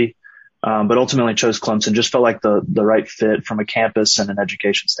briefly, but ultimately chose Clemson. Just felt like the right fit from a campus and an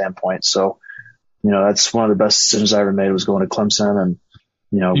education standpoint. So, that's one of the best decisions I ever made, was going to Clemson, and,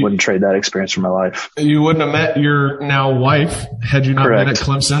 wouldn't trade that experience for my life. You wouldn't have met your now wife had you not been at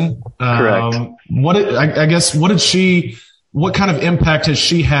Clemson. Correct. What kind of impact has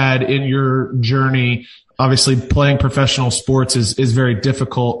she had in your journey? Obviously, playing professional sports is very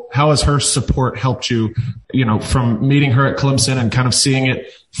difficult. How has her support helped you, from meeting her at Clemson and kind of seeing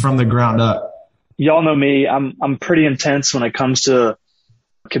it from the ground up? Y'all know me. I'm pretty intense when it comes to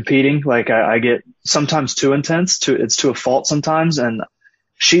competing. Like I get sometimes too intense. It's to a fault sometimes, and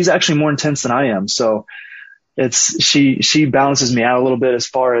she's actually more intense than I am. So she balances me out a little bit as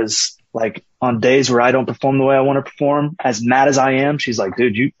far as, like, on days where I don't perform the way I want to perform, as mad as I am, she's like,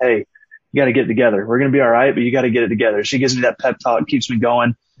 dude, you got to get it together. We're going to be all right, but you got to get it together. She gives me that pep talk, keeps me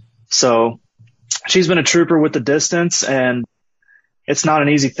going. So she's been a trooper with the distance, and it's not an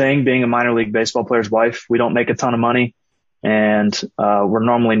easy thing being a minor league baseball player's wife. We don't make a ton of money, and we're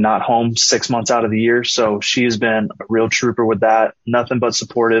normally not home 6 months out of the year. So she has been a real trooper with that. Nothing but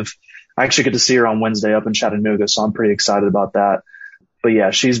supportive. I actually get to see her on Wednesday up in Chattanooga, so I'm pretty excited about that. But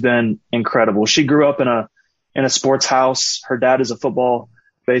yeah, she's been incredible. She grew up in a sports house. Her dad is a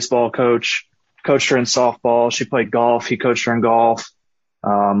baseball coach, coached her in softball. She played golf. He coached her in golf.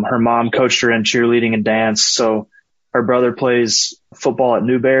 Her mom coached her in cheerleading and dance. So her brother plays football at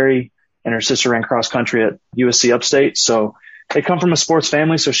Newberry, and her sister ran cross country at USC Upstate. So they come from a sports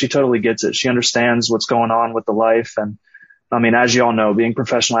family. So she totally gets it. She understands what's going on with the life. And I mean, as you all know, being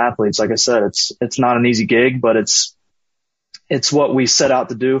professional athletes, like I said, it's not an easy gig, but it's what we set out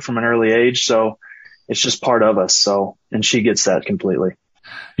to do from an early age. So it's just part of us. So, and she gets that completely.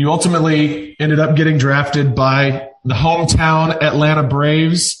 You ultimately ended up getting drafted by the hometown Atlanta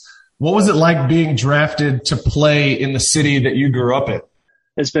Braves. What was it like being drafted to play in the city that you grew up in?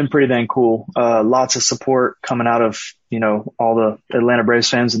 It's been pretty dang cool. Lots of support coming out of, all the Atlanta Braves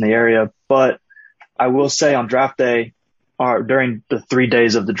fans in the area. But I will say on draft day, or during the 3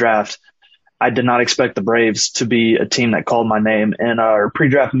 days of the draft, I did not expect the Braves to be a team that called my name. In our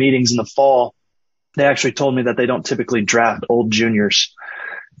pre-draft meetings in the fall, they actually told me that they don't typically draft old juniors.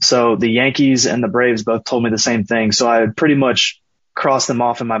 So the Yankees and the Braves both told me the same thing. So I had pretty much crossed them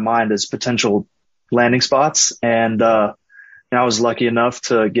off in my mind as potential landing spots. And I was lucky enough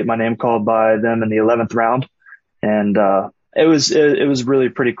to get my name called by them in the 11th round. And it was really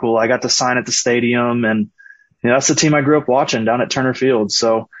pretty cool. I got to sign at the stadium, and that's the team I grew up watching down at Turner Field.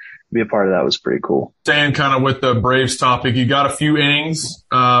 So be a part of that was pretty cool. Staying kind of with the Braves topic, you got a few innings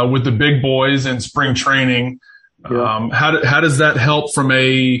with the big boys in spring training. Yeah. How does that help from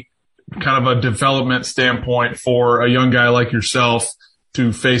a kind of a development standpoint for a young guy like yourself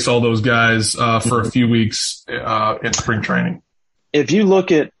to face all those guys for a few weeks in spring training? If you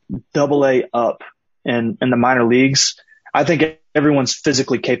look at AA up in the minor leagues, I think everyone's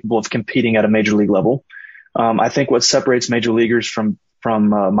physically capable of competing at a major league level. I think what separates major leaguers from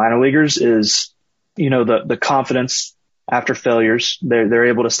minor leaguers is, the confidence after failures. They're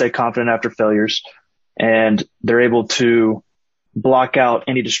able to stay confident after failures, and they're able to block out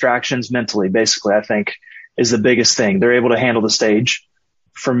any distractions mentally, basically, I think is the biggest thing. They're able to handle the stage.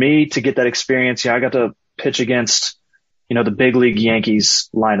 For me to get that experience, I got to pitch against, the big league Yankees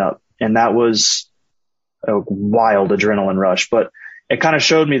lineup, and that was a wild adrenaline rush, but it kind of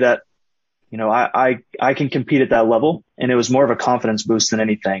showed me that, I can compete at that level, and it was more of a confidence boost than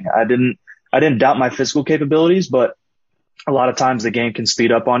anything. I didn't doubt my physical capabilities, but a lot of times the game can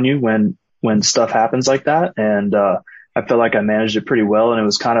speed up on you when stuff happens like that. And, I feel like I managed it pretty well, and it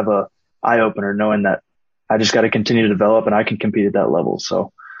was kind of a eye opener knowing that I just got to continue to develop and I can compete at that level.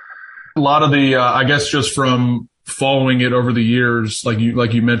 So a lot of the, I guess just from following it over the years, like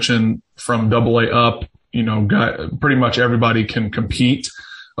you mentioned, from AA up, pretty much everybody can compete.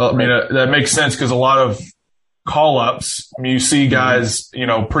 I mean, that makes sense because a lot of call-ups, you see guys,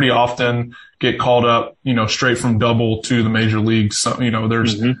 pretty often get called up, straight from double to the major leagues. So,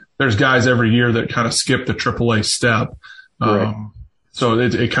 there's guys every year that kind of skip the AAA step. So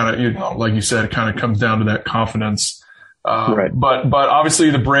it kind of, like you said, it kind of comes down to that confidence. But obviously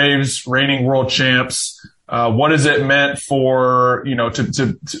the Braves, reigning world champs, what has it meant for,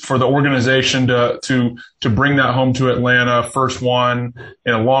 for the organization to bring that home to Atlanta? First one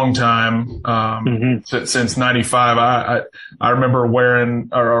in a long time, since 95. I remember wearing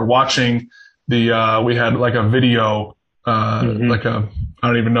or watching we had like a video, I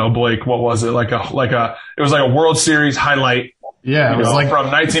don't even know, Blake, what was it? It was like a World Series highlight. Yeah. It was from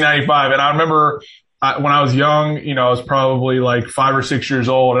 1995. And I remember, when I was young, I was probably like 5 or 6 years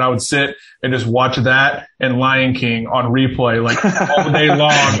old, and I would sit and just watch that and Lion King on replay, like all day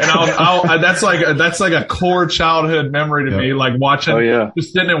long. And that's like a core childhood memory to me, like watching,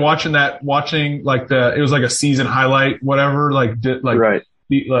 just sitting and watching it was like a season highlight, whatever, not a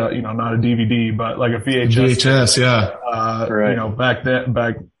DVD, but like a VHS.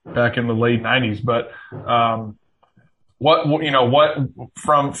 Back in the late 90s. But,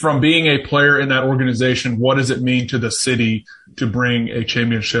 from being a player in that organization, what does it mean to the city to bring a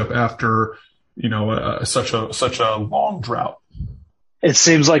championship after, such a long drought? It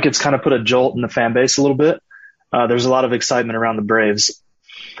seems like it's kind of put a jolt in the fan base a little bit. There's a lot of excitement around the Braves.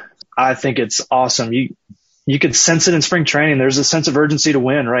 I think it's awesome. You could sense it in spring training. There's a sense of urgency to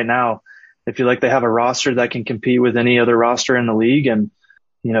win right now. I feel like they have a roster that can compete with any other roster in the league. And,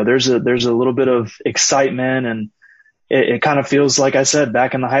 there's a little bit of excitement, and it kind of feels like I said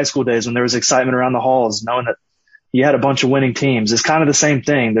back in the high school days when there was excitement around the halls, knowing that you had a bunch of winning teams. It's kind of the same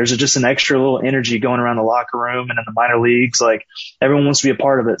thing. There's just an extra little energy going around the locker room and in the minor leagues. Like, everyone wants to be a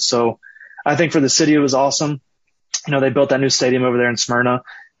part of it. So I think for the city, it was awesome. They built that new stadium over there in Smyrna,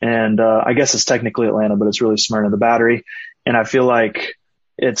 and I guess it's technically Atlanta, but it's really Smyrna, the Battery. And I feel like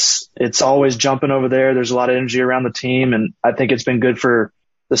it's always jumping over there. There's a lot of energy around the team, and I think it's been good for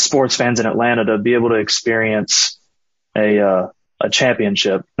the sports fans in Atlanta to be able to experience a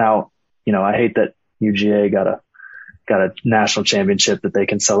championship. Now, I hate that UGA got a national championship that they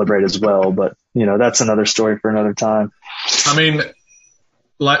can celebrate as well, but that's another story for another time. I mean,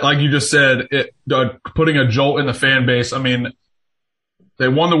 like you just said, putting a jolt in the fan base. I mean, they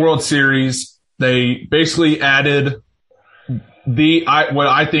won the World Series. They basically added what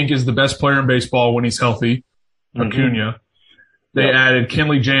I think is the best player in baseball when he's healthy, Acuna. They added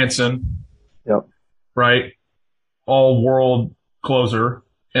Kenley Jansen. Yep. Right. All-world closer.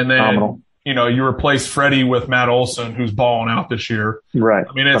 And then, phenomenal. You replace Freddie with Matt Olson, who's balling out this year. Right.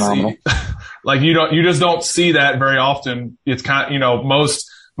 I mean, it's like you just don't see that very often. It's kind of,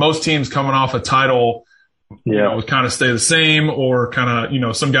 most teams coming off a title, kind of stay the same, or kind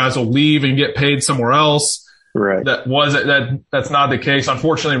of, some guys will leave and get paid somewhere else. Right. That's not the case.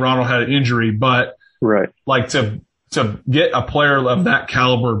 Unfortunately, Ronald had an injury, but like to get a player of that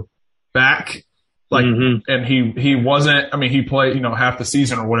caliber back, and he wasn't, I mean, he played, half the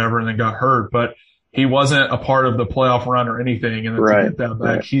season or whatever and then got hurt, but he wasn't a part of the playoff run or anything. And then to get that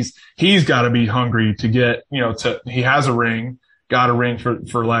back, he's got to be hungry to get, he has got a ring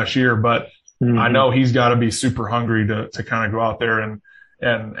for last year, but I know he's got to be super hungry to kind of go out there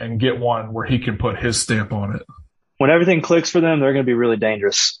and get one where he can put his stamp on it. When everything clicks for them, they're going to be really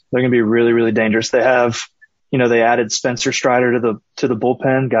dangerous. They're going to be really, really dangerous. They have, they added Spencer Strider to the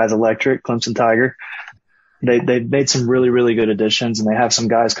bullpen, guys electric, Clemson Tiger. They made some really, really good additions, and they have some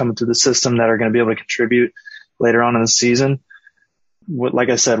guys coming through the system that are going to be able to contribute later on in the season. Like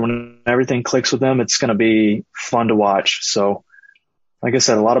I said, when everything clicks with them, it's going to be fun to watch. So, like I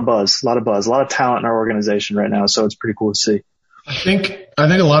said, a lot of buzz, a lot of talent in our organization right now. So it's pretty cool to see. I think a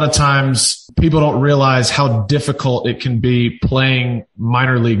lot of times people don't realize how difficult it can be playing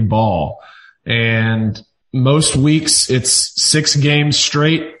minor league ball. And most weeks it's 6 games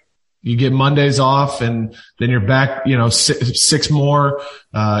straight. You get Mondays off and then you're back, 6 more.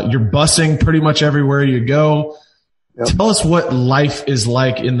 You're busing pretty much everywhere you go. Yep. Tell us what life is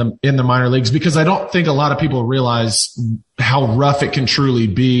like in the minor leagues, because I don't think a lot of people realize how rough it can truly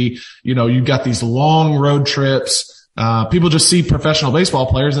be. You've got these long road trips. People just see professional baseball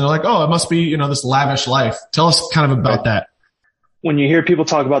players and they're like, oh, it must be, this lavish life. Tell us kind of about that. When you hear people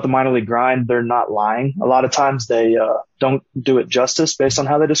talk about the minor league grind, they're not lying. A lot of times they don't do it justice based on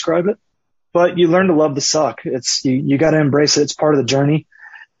how they describe it. But you learn to love the suck. You got to embrace it. It's part of the journey.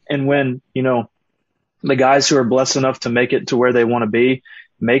 And when, the guys who are blessed enough to make it to where they want to be,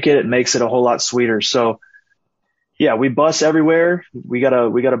 it makes it a whole lot sweeter. So yeah, we bus everywhere. We got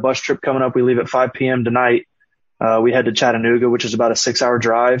a bus trip coming up. We leave at 5 p.m. tonight. We head to Chattanooga, which is about a 6-hour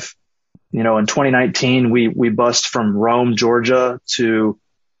drive. In 2019, we bused from Rome, Georgia to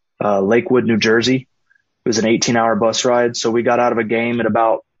Lakewood, New Jersey. It was an 18-hour bus ride. So we got out of a game at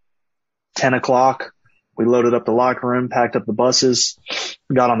about 10 o'clock. We loaded up the locker room, packed up the buses,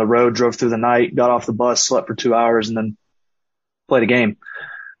 got on the road, drove through the night, got off the bus, slept for 2 hours, and then played a game.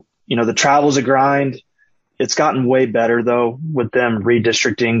 The travel's a grind. It's gotten way better, though, with them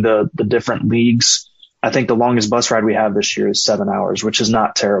redistricting the different leagues. I think the longest bus ride we have this year is 7 hours, which is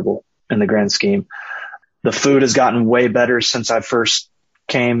not terrible in the grand scheme. The food has gotten way better since I first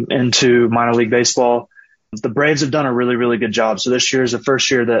came into minor league baseball. The Braves have done a really, really good job. So this year is the first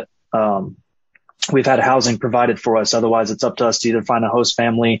year that we've had housing provided for us. Otherwise, it's up to us to either find a host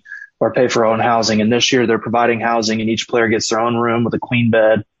family or pay for our own housing. And this year they're providing housing and each player gets their own room with a queen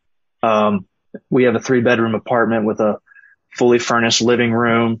bed. We have a 3-bedroom apartment with a fully furnished living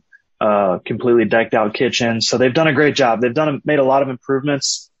room, completely decked out kitchen. So they've done a great job. They've made a lot of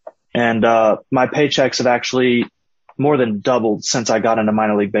improvements. And my paychecks have actually more than doubled since I got into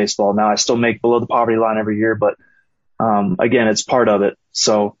minor league baseball. Now I still make below the poverty line every year, but again, it's part of it.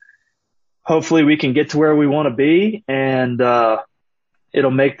 So hopefully we can get to where we want to be, and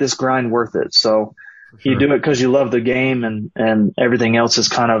it'll make this grind worth it. So you do it because you love the game, and everything else is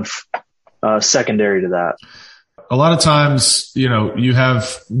kind of secondary to that. A lot of times, you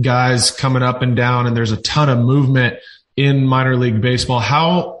have guys coming up and down, and there's a ton of movement in minor league baseball.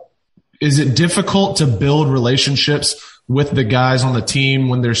 How is it difficult to build relationships with the guys on the team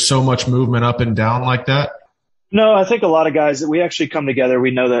when there's so much movement up and down like that? No, I think a lot of guys that we actually come together,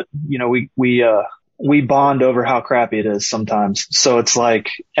 we know that, we bond over how crappy it is sometimes. So it's like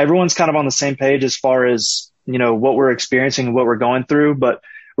everyone's kind of on the same page as far as, what we're experiencing and what we're going through, but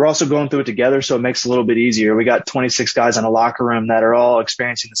we're also going through it together. So it makes it a little bit easier. We got 26 guys in a locker room that are all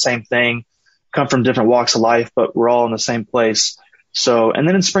experiencing the same thing, come from different walks of life, but we're all in the same place. So, and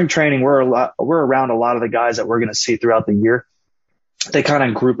then in spring training, we're around a lot of the guys that we're going to see throughout the year. They kind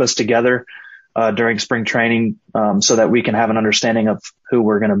of group us together during spring training, so that we can have an understanding of who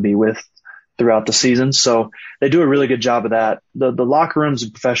we're going to be with throughout the season. So they do a really good job of that. The locker rooms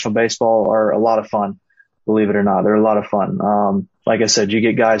in professional baseball are a lot of fun, believe it or not. They're a lot of fun. Like I said, you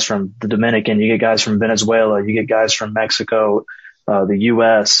get guys from the Dominican, you get guys from Venezuela, you get guys from Mexico, the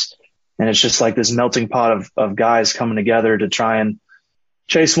U.S., and it's just like this melting pot of guys coming together to try and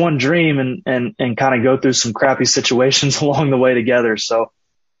chase one dream and kind of go through some crappy situations along the way together. So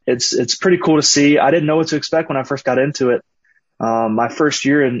it's pretty cool to see. I didn't know what to expect when I first got into it. My first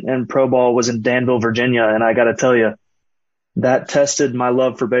year in pro ball was in Danville, Virginia. And I got to tell you, that tested my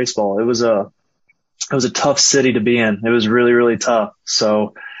love for baseball. It was a tough city to be in. It was really, really tough.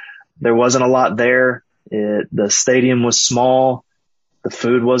 So there wasn't a lot there. The stadium was small. The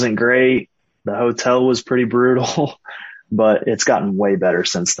food wasn't great. The hotel was pretty brutal, but it's gotten way better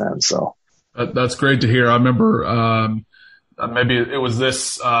since then. So that's great to hear. I remember, maybe it was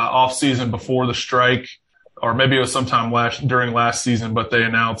this off season before the strike, or maybe it was sometime during last season, but they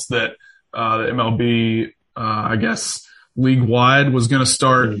announced that the MLB, I guess league wide, was going to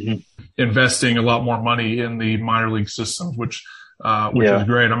start investing a lot more money in the minor league systems, which is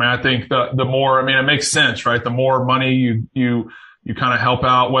great. I mean, I think the more, it makes sense, right? The more money you kind of help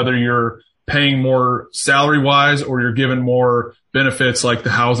out, whether you're paying more salary wise or you're giving more benefits like the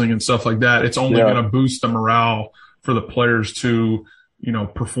housing and stuff like that, it's only going to boost the morale for the players to,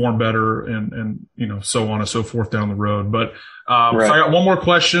 perform better and, so on and so forth down the road. But, so I got one more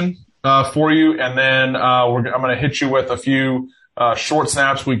question, for you. And then, I'm going to hit you with a few, short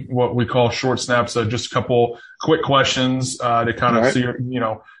snaps. What we call short snaps, just a couple quick questions, to kind of see,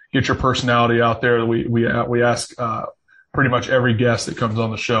 get your personality out there. We ask, pretty much every guest that comes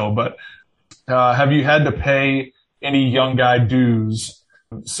on the show, but, have you had to pay any young guy dues,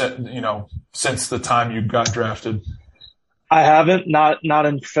 since the time you got drafted? I haven't, not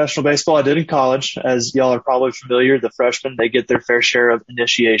in professional baseball. I did in college. As y'all are probably familiar, the freshmen, they get their fair share of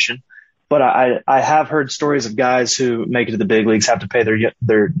initiation. But I have heard stories of guys who make it to the big leagues have to pay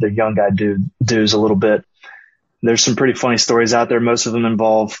their young guy dues a little bit. There's some pretty funny stories out there. Most of them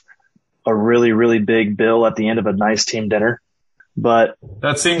involve a really, really big bill at the end of a nice team dinner. But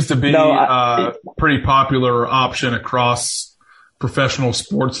that seems to be a pretty popular option across professional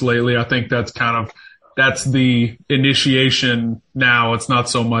sports lately. I think that's the initiation now. It's not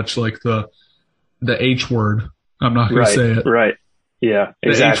so much like the H word. I'm not going to say it. Right. Yeah,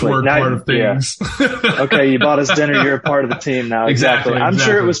 exactly. The H word part of things. Yeah. Okay, you bought us dinner. You're a part of the team now. Exactly. I'm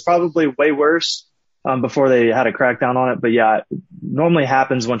sure it was probably way worse before they had a crackdown on it. But yeah, it normally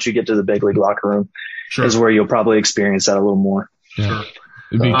happens once you get to the big league locker room is where you'll probably experience that a little more. Yeah.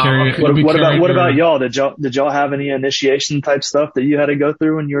 Sure. What about y'all? Did y'all have any initiation type stuff that you had to go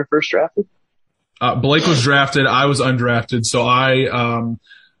through when you were first drafted? Blake was drafted. I was undrafted. So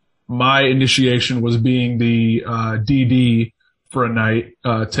my initiation was being the DD for a night,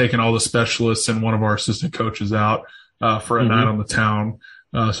 taking all the specialists and one of our assistant coaches out for a night on the town.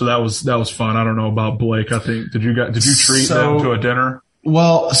 So that was fun. I don't know about Blake. I think did you treat them to a dinner?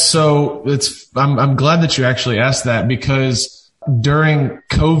 Well, so I'm glad that you actually asked that, because during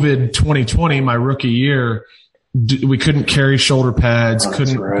COVID 2020, my rookie year, we couldn't carry shoulder pads,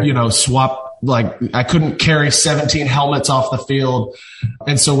 swap, I couldn't carry 17 helmets off the field.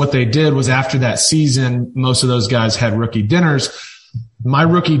 And so what they did was, after that season, most of those guys had rookie dinners. My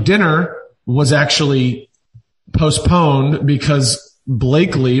rookie dinner was actually postponed because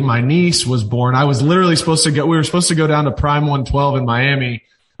Blakely, my niece, was born. I was literally we were supposed to go down to Prime 112 in Miami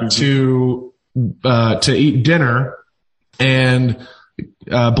to eat dinner. And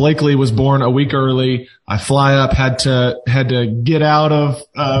Blakely was born a week early. I fly up, had to get out of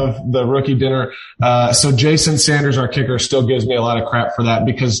the rookie dinner. So Jason Sanders, our kicker, still gives me a lot of crap for that,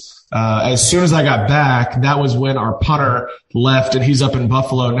 because as soon as I got back, that was when our punter left, and he's up in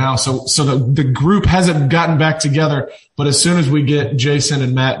Buffalo now. So the group hasn't gotten back together, but as soon as we get Jason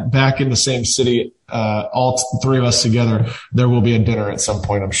and Matt back in the same city, all three of us together, there will be a dinner at some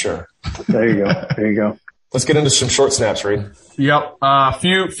point, I'm sure. There you go. Let's get into some short snaps, Reed. Yep.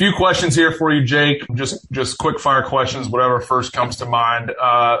 Few questions here for you, Jake. Just quick fire questions, whatever first comes to mind.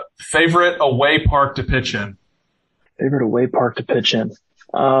 Favorite away park to pitch in? Favorite away park to pitch in?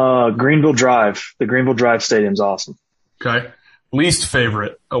 Greenville Drive. The Greenville Drive Stadium's awesome. Okay. Least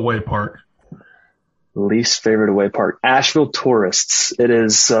favorite away park? Least favorite away park? Asheville Tourists. It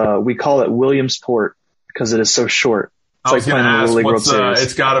is, we call it Williamsport because it is so short. It's like playing in the Little League World Series.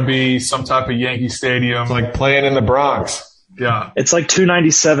 It's got to be some type of Yankee Stadium. It's like playing in the Bronx. Yeah. It's like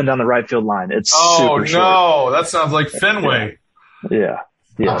 297 down the right field line. It's super short. Oh, no. That sounds like Fenway. Yeah.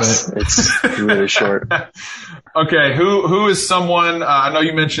 Yes. It's really short. Okay. Who is someone, I know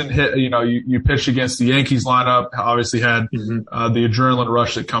you mentioned, you pitched against the Yankees lineup, obviously had the adrenaline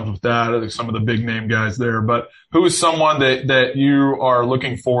rush that comes with that, some of the big name guys there, but who is someone that you are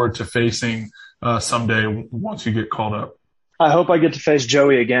looking forward to facing someday once you get called up? I hope I get to face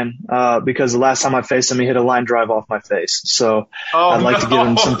Joey again, because the last time I faced him, he hit a line drive off my face. So I'd like to give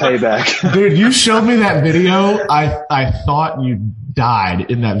him some payback. Dude, you showed me that video. I thought you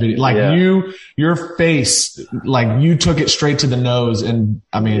died in that video. Your face, you took it straight to the nose, and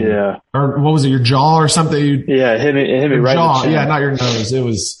or what was it, your jaw or something? It hit me right jaw, in the chin. Yeah, not your nose. It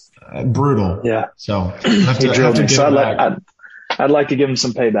was brutal. Yeah. So he drilled me. So I'd like to give him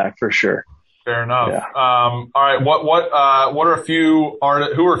some payback for sure. Fair enough. Yeah. All right. What are a few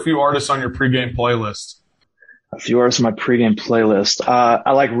artists on your pregame playlist? A few artists on my pregame playlist.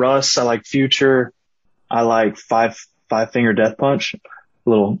 I like Russ. I like Future. I like Five Finger Death Punch. A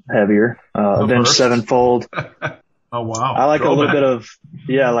little heavier. Avenged Sevenfold. Oh wow. I like a little bit of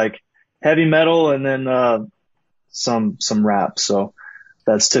heavy metal, and then some rap. So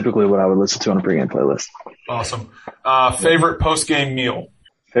that's typically what I would listen to on a pregame playlist. Awesome. Favorite postgame meal?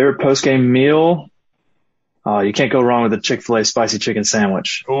 Favorite post-game meal? You can't go wrong with a Chick-fil-A spicy chicken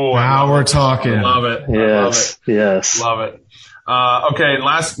sandwich. Oh, now we're talking. Love it. Yes. Love it. Okay.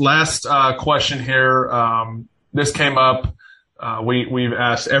 Last question here. This came up. We've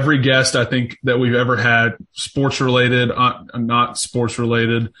asked every guest, I think, that we've ever had, sports related, not sports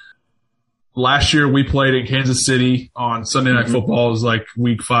related. Last year we played in Kansas City on Sunday Night Football. It was like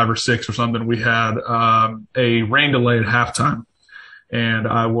week 5 or 6 or something. We had a rain delay at halftime. And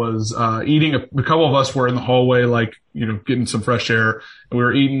I was eating. A couple of us were in the hallway, getting some fresh air. And we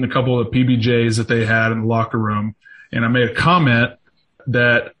were eating a couple of the PBJs that they had in the locker room. And I made a comment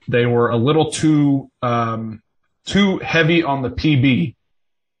that they were a little too heavy on the PB.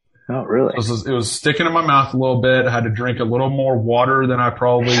 Oh, really? It was sticking in my mouth a little bit. I had to drink a little more water than I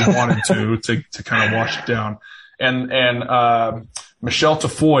probably wanted to kind of wash it down. And Michelle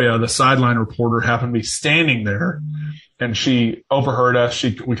Tafoya, the sideline reporter, happened to be standing there, and she overheard us.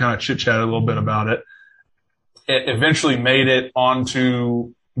 We kind of chit-chatted a little bit about it. It eventually made it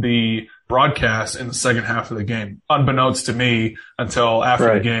onto the broadcast in the second half of the game, unbeknownst to me until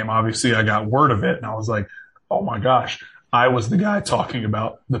after the game. Obviously, I got word of it, and I was like, oh, my gosh, I was the guy talking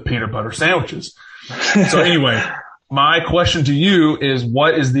about the peanut butter sandwiches. So anyway, my question to you is,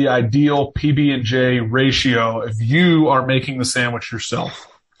 what is the ideal PB&J ratio if you are making the sandwich yourself?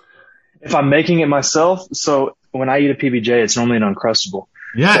 If I'm making it myself, so when I eat a PB&J, it's normally an Uncrustable.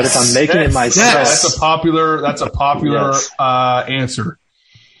 Yes. But if I'm making it myself, that's a popular answer.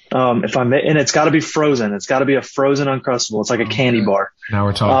 And it's got to be frozen. It's got to be a frozen Uncrustable. It's like a candy bar. Now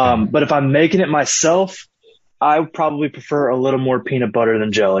we're talking. But if I'm making it myself, I would probably prefer a little more peanut butter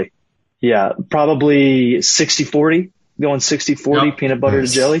than jelly. Yeah, probably 60-40. Going 60-40 peanut butter to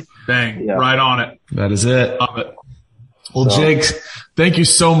jelly. Dang, right on it. That is it. Love it. Well, Jake, thank you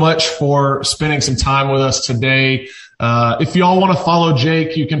so much for spending some time with us today. If y'all want to follow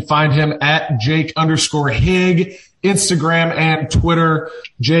Jake, you can find him at Jake_Hig, Instagram and Twitter.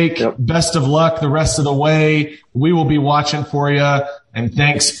 Jake, best of luck the rest of the way. We will be watching for you, and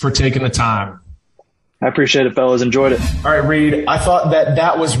thanks for taking the time. I appreciate it, fellas. Enjoyed it. All right, Reed, I thought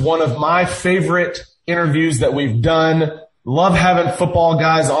that was one of my favorite interviews that we've done. Love having football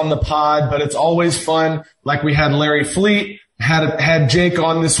guys on the pod, but it's always fun. Like we had Larry Fleet, had Jake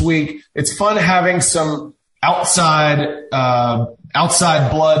on this week. It's fun having some outside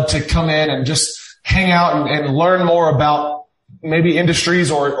blood to come in and just hang out and learn more about maybe industries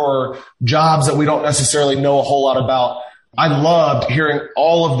or jobs that we don't necessarily know a whole lot about. I loved hearing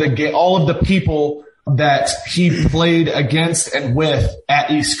all of the people that he played against and with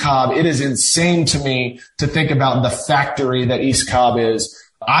at East Cobb. It is insane to me to think about the factory that East Cobb is.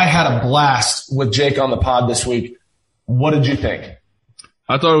 I had a blast with Jake on the pod this week. What did you think?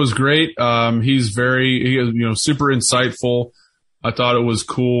 I thought it was great. He's super insightful. I thought it was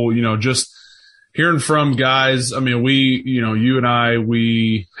cool, just hearing from guys. I mean, you and I,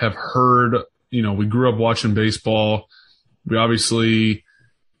 we have heard, we grew up watching baseball. We obviously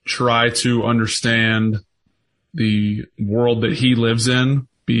try to understand the world that he lives in,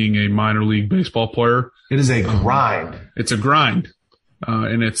 being a minor league baseball player. It is a grind. It's a grind.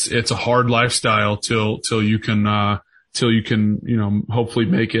 And it's a hard lifestyle till you can, hopefully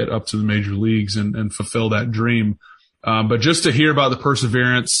make it up to the major leagues and fulfill that dream. But just to hear about the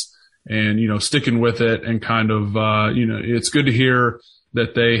perseverance and, sticking with it and kind of, it's good to hear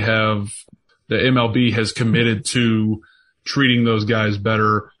that the MLB has committed to treating those guys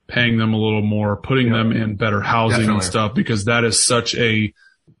better, paying them a little more, putting them in better housing and stuff, because that is such a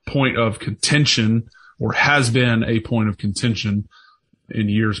point of contention, or has been a point of contention in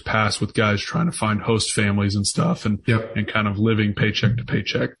years past with guys trying to find host families and stuff and kind of living paycheck to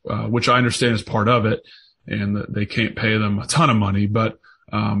paycheck, which I understand is part of it, and that they can't pay them a ton of money, but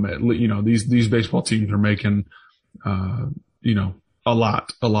these baseball teams are making a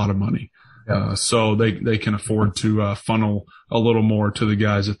lot of money. So they can afford to funnel a little more to the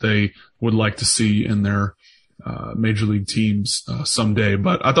guys that they would like to see in their major league teams someday.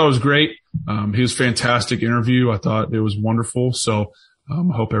 But I thought it was great. He was a fantastic interview. I thought it was wonderful. So I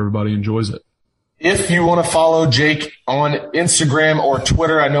hope everybody enjoys it. If you want to follow Jake on Instagram or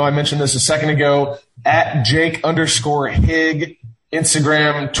Twitter, I know I mentioned this a second ago, at Jake_Hig,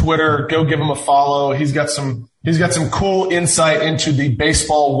 Instagram, Twitter, go give him a follow. He's got some cool insight into the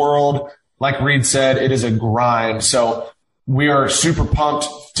baseball world. Like Reed said, it is a grind. So we are super pumped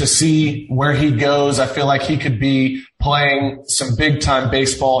to see where he goes. I feel like he could be playing some big time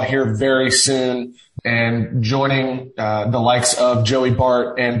baseball here very soon and joining the likes of Joey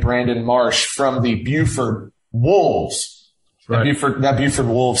Bart and Brandon Marsh from the Buford Wolves. Right. That Buford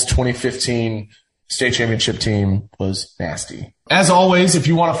Wolves 2015 state championship team was nasty. As always, if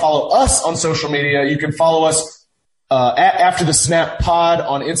you want to follow us on social media, you can follow us at After the Snap Pod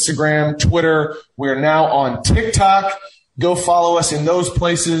on Instagram, Twitter. We're now on TikTok. Go follow us in those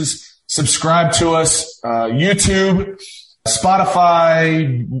places. Subscribe to us, YouTube,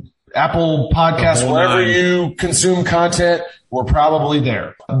 Spotify, Apple Podcasts, wherever you consume content, we're probably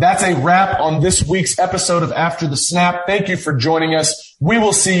there. That's a wrap on this week's episode of After the Snap. Thank you for joining us. We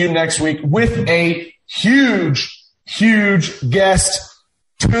will see you next week with a huge guest.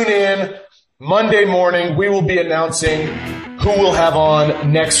 Tune in Monday morning. We will be announcing who we'll have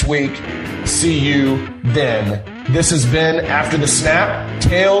on next week. See you then. This has been After the Snap,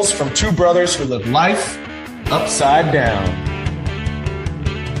 tales from two brothers who live life upside down.